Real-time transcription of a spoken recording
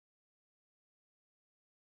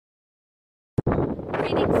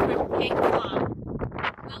Greetings from Cape Cod.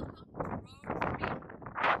 Welcome to Road Trip,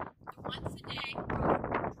 the once a day road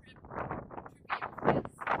trip trivia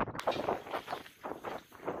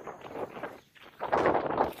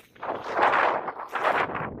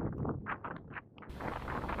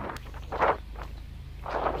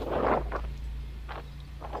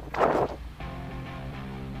quiz.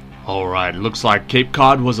 Alright, looks like Cape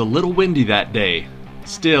Cod was a little windy that day.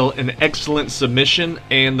 Still, an excellent submission,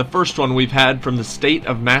 and the first one we've had from the state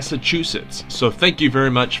of Massachusetts. So thank you very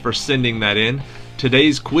much for sending that in.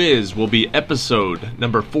 Today's quiz will be episode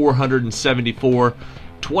number 474,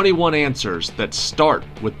 21 answers that start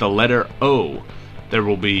with the letter O. There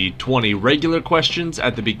will be 20 regular questions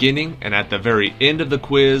at the beginning, and at the very end of the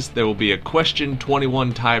quiz, there will be a question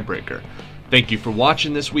 21 tiebreaker. Thank you for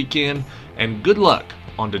watching this weekend, and good luck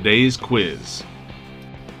on today's quiz.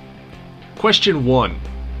 Question 1.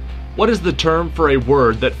 What is the term for a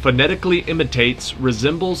word that phonetically imitates,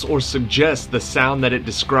 resembles, or suggests the sound that it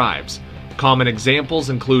describes? Common examples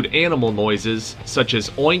include animal noises such as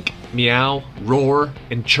oink, meow, roar,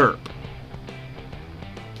 and chirp.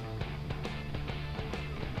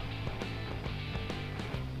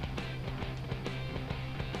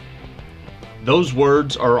 Those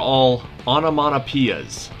words are all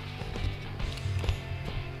onomatopoeias.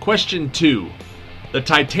 Question 2. The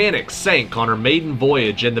Titanic sank on her maiden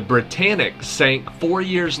voyage, and the Britannic sank 4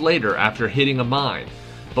 years later after hitting a mine.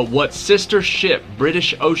 But what sister ship,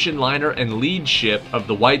 British ocean liner and lead ship of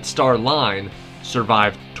the White Star Line,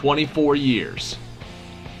 survived 24 years?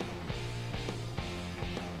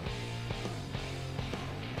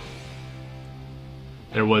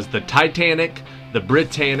 There was the Titanic, the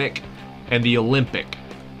Britannic, and the Olympic.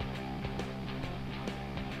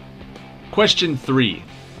 Question 3.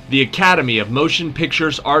 The Academy of Motion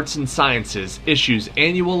Pictures Arts and Sciences issues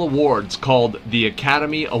annual awards called the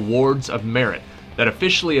Academy Awards of Merit that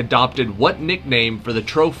officially adopted what nickname for the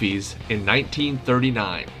trophies in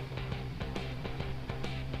 1939?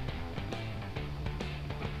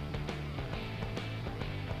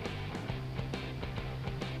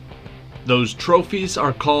 Those trophies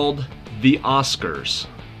are called the Oscars.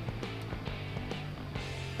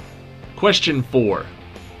 Question 4.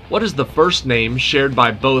 What is the first name shared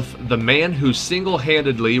by both the man who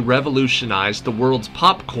single-handedly revolutionized the world's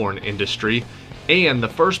popcorn industry and the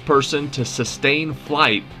first person to sustain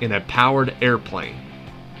flight in a powered airplane?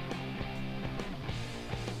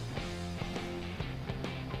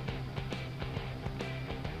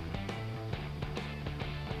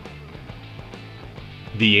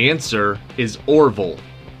 The answer is Orville.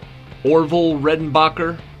 Orville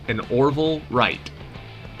Redenbacher and Orville Wright.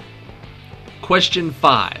 Question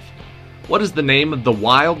 5. What is the name of the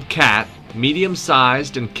wild cat,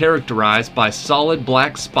 medium-sized and characterized by solid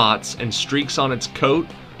black spots and streaks on its coat,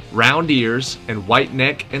 round ears, and white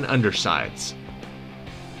neck and undersides?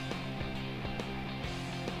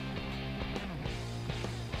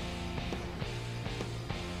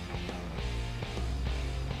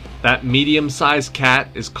 That medium-sized cat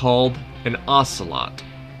is called an ocelot.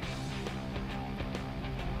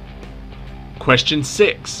 Question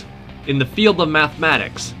 6. In the field of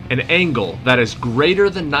mathematics, an angle that is greater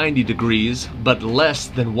than 90 degrees but less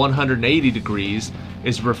than 180 degrees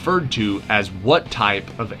is referred to as what type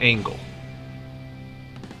of angle?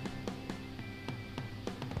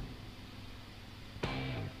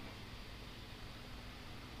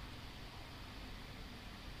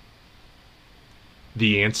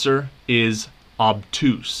 The answer is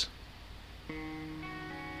obtuse.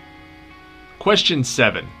 Question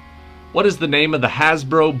 7. What is the name of the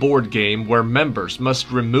Hasbro board game where members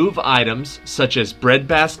must remove items such as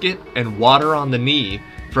breadbasket and water on the knee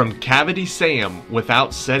from Cavity Sam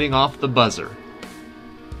without setting off the buzzer?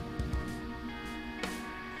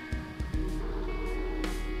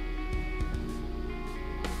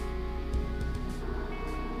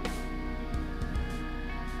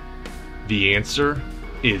 The answer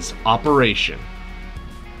is Operation.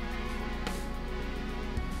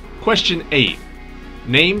 Question 8.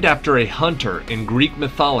 Named after a hunter in Greek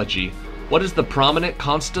mythology, what is the prominent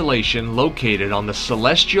constellation located on the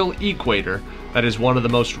celestial equator that is one of the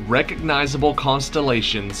most recognizable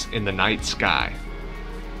constellations in the night sky?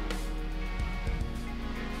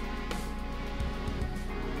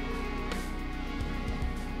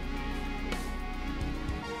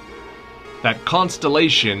 That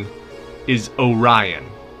constellation is Orion.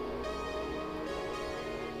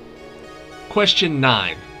 Question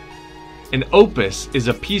 9. An opus is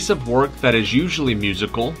a piece of work that is usually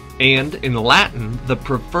musical, and in Latin, the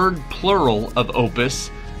preferred plural of opus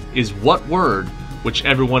is what word, which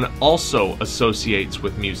everyone also associates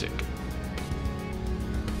with music?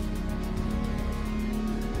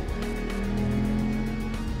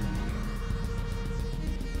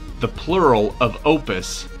 The plural of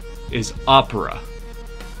opus is opera.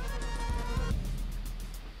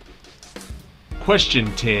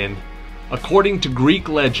 Question 10. According to Greek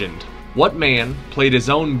legend, what man played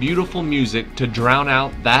his own beautiful music to drown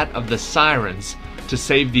out that of the sirens to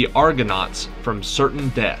save the Argonauts from certain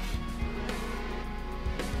death?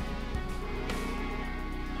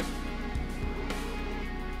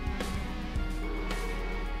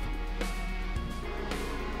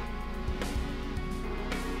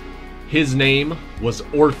 His name was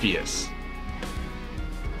Orpheus.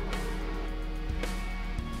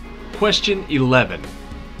 Question 11.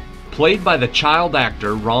 Played by the child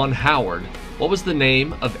actor Ron Howard, what was the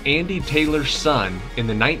name of Andy Taylor's son in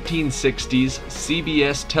the 1960s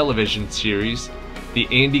CBS television series, The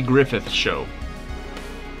Andy Griffith Show?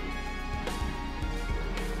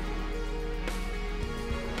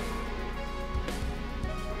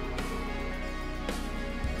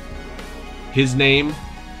 His name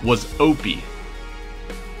was Opie.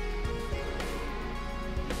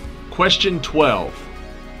 Question 12.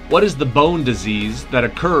 What is the bone disease that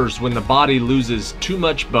occurs when the body loses too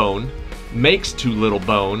much bone, makes too little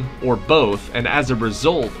bone, or both, and as a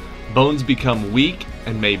result, bones become weak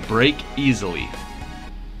and may break easily?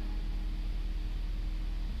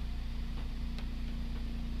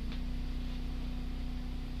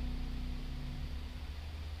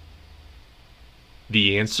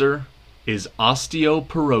 The answer is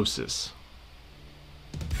osteoporosis.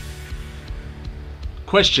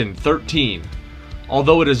 Question 13.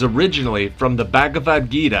 Although it is originally from the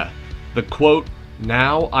Bhagavad Gita, the quote,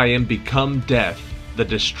 "Now I am become death, the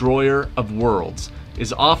destroyer of worlds,"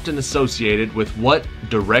 is often associated with what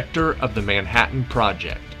director of the Manhattan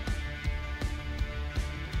Project?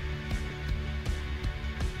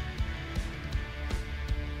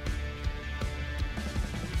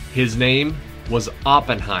 His name was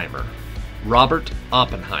Oppenheimer. Robert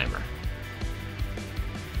Oppenheimer.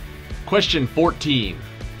 Question 14.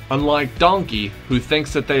 Unlike Donkey, who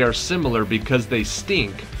thinks that they are similar because they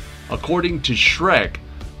stink, according to Shrek,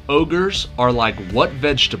 ogres are like what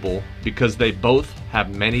vegetable because they both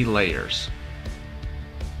have many layers?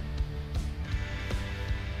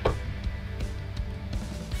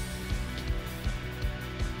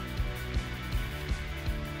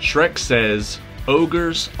 Shrek says,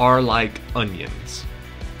 ogres are like onions.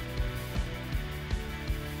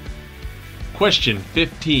 Question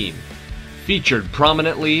 15. Featured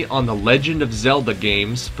prominently on the Legend of Zelda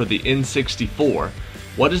games for the N64,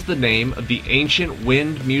 what is the name of the ancient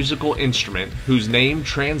wind musical instrument whose name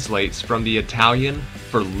translates from the Italian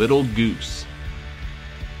for little goose?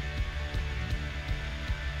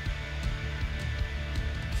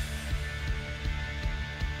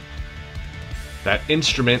 That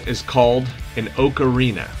instrument is called an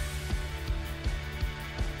ocarina.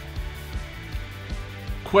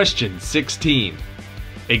 Question 16.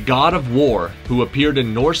 A god of war who appeared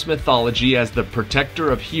in Norse mythology as the protector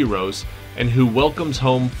of heroes and who welcomes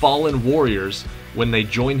home fallen warriors when they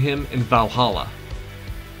join him in Valhalla.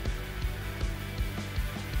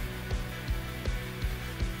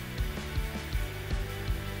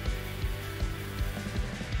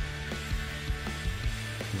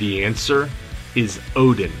 The answer is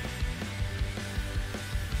Odin.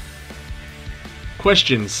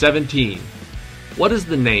 Question 17. What is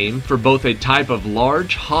the name for both a type of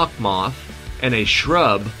large hawk moth and a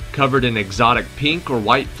shrub covered in exotic pink or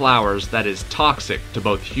white flowers that is toxic to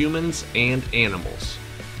both humans and animals?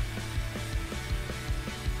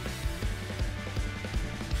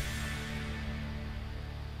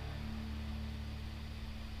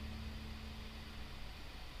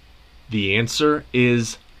 The answer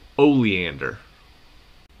is oleander.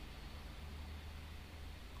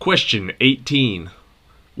 Question 18.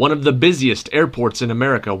 One of the busiest airports in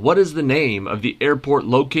America, what is the name of the airport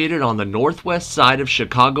located on the northwest side of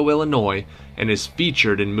Chicago, Illinois, and is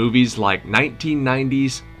featured in movies like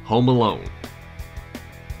 1990's Home Alone?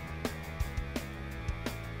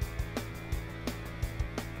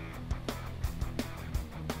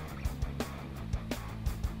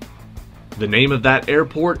 The name of that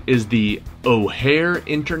airport is the O'Hare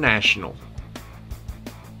International.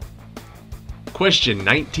 Question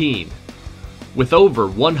 19. With over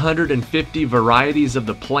 150 varieties of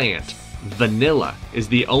the plant, vanilla is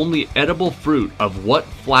the only edible fruit of what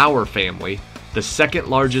flower family, the second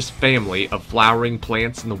largest family of flowering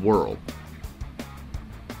plants in the world?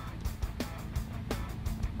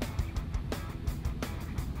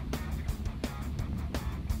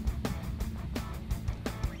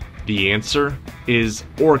 The answer is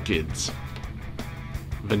orchids.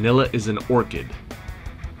 Vanilla is an orchid.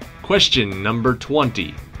 Question number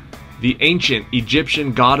 20. The ancient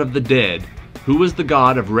Egyptian god of the dead, Who was the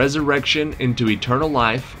God of resurrection into eternal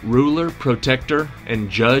life, ruler, protector, and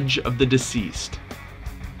judge of the deceased?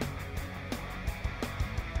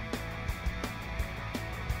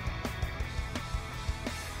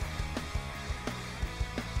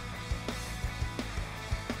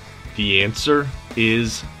 The answer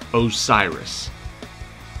is Osiris.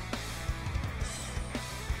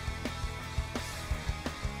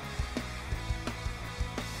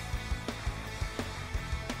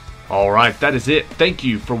 Alright, that is it. Thank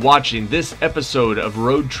you for watching this episode of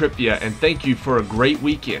Road TRIpVIA, and thank you for a great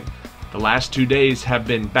weekend. The last 2 days have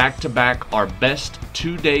been back-to-back our best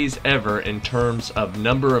 2 days ever in terms of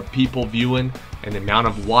number of people viewing and amount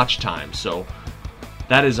of watch time. So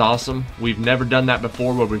that is awesome. We've never done that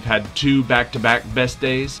before where we've had 2 back-to-back best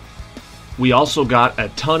days. We also got a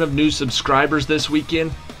ton of new subscribers this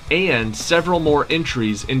weekend and several more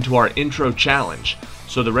entries into our intro challenge.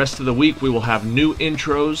 So the rest of the week we will have new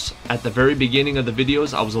intros at the very beginning of the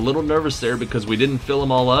videos. I was a little nervous there because we didn't fill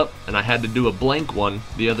them all up and I had to do a blank one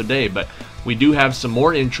the other day, but we do have some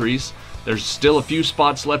more entries. There's still a few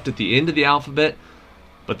spots left at the end of the alphabet,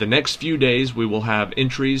 but the next few days we will have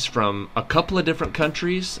entries from a couple of different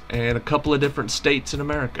countries and a couple of different states in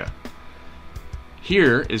America.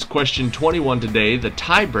 Here is question 21 today, the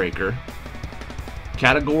tiebreaker,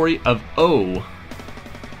 category of O.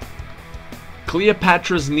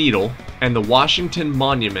 Cleopatra's Needle and the Washington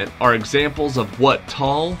Monument are examples of what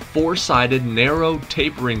tall, four-sided, narrow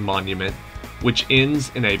tapering monument which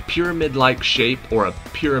ends in a pyramid-like shape or a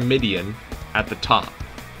pyramidion at the top?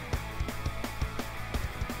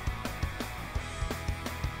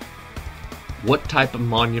 What type of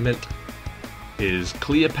monument is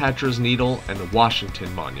Cleopatra's Needle and the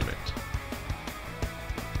Washington Monument?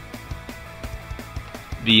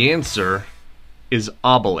 The answer is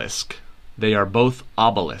obelisk. They are both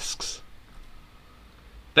obelisks.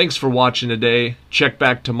 Thanks for watching today. Check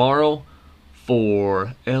back tomorrow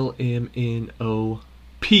for LMNOP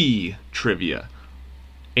trivia.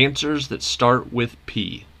 Answers that start with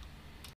P.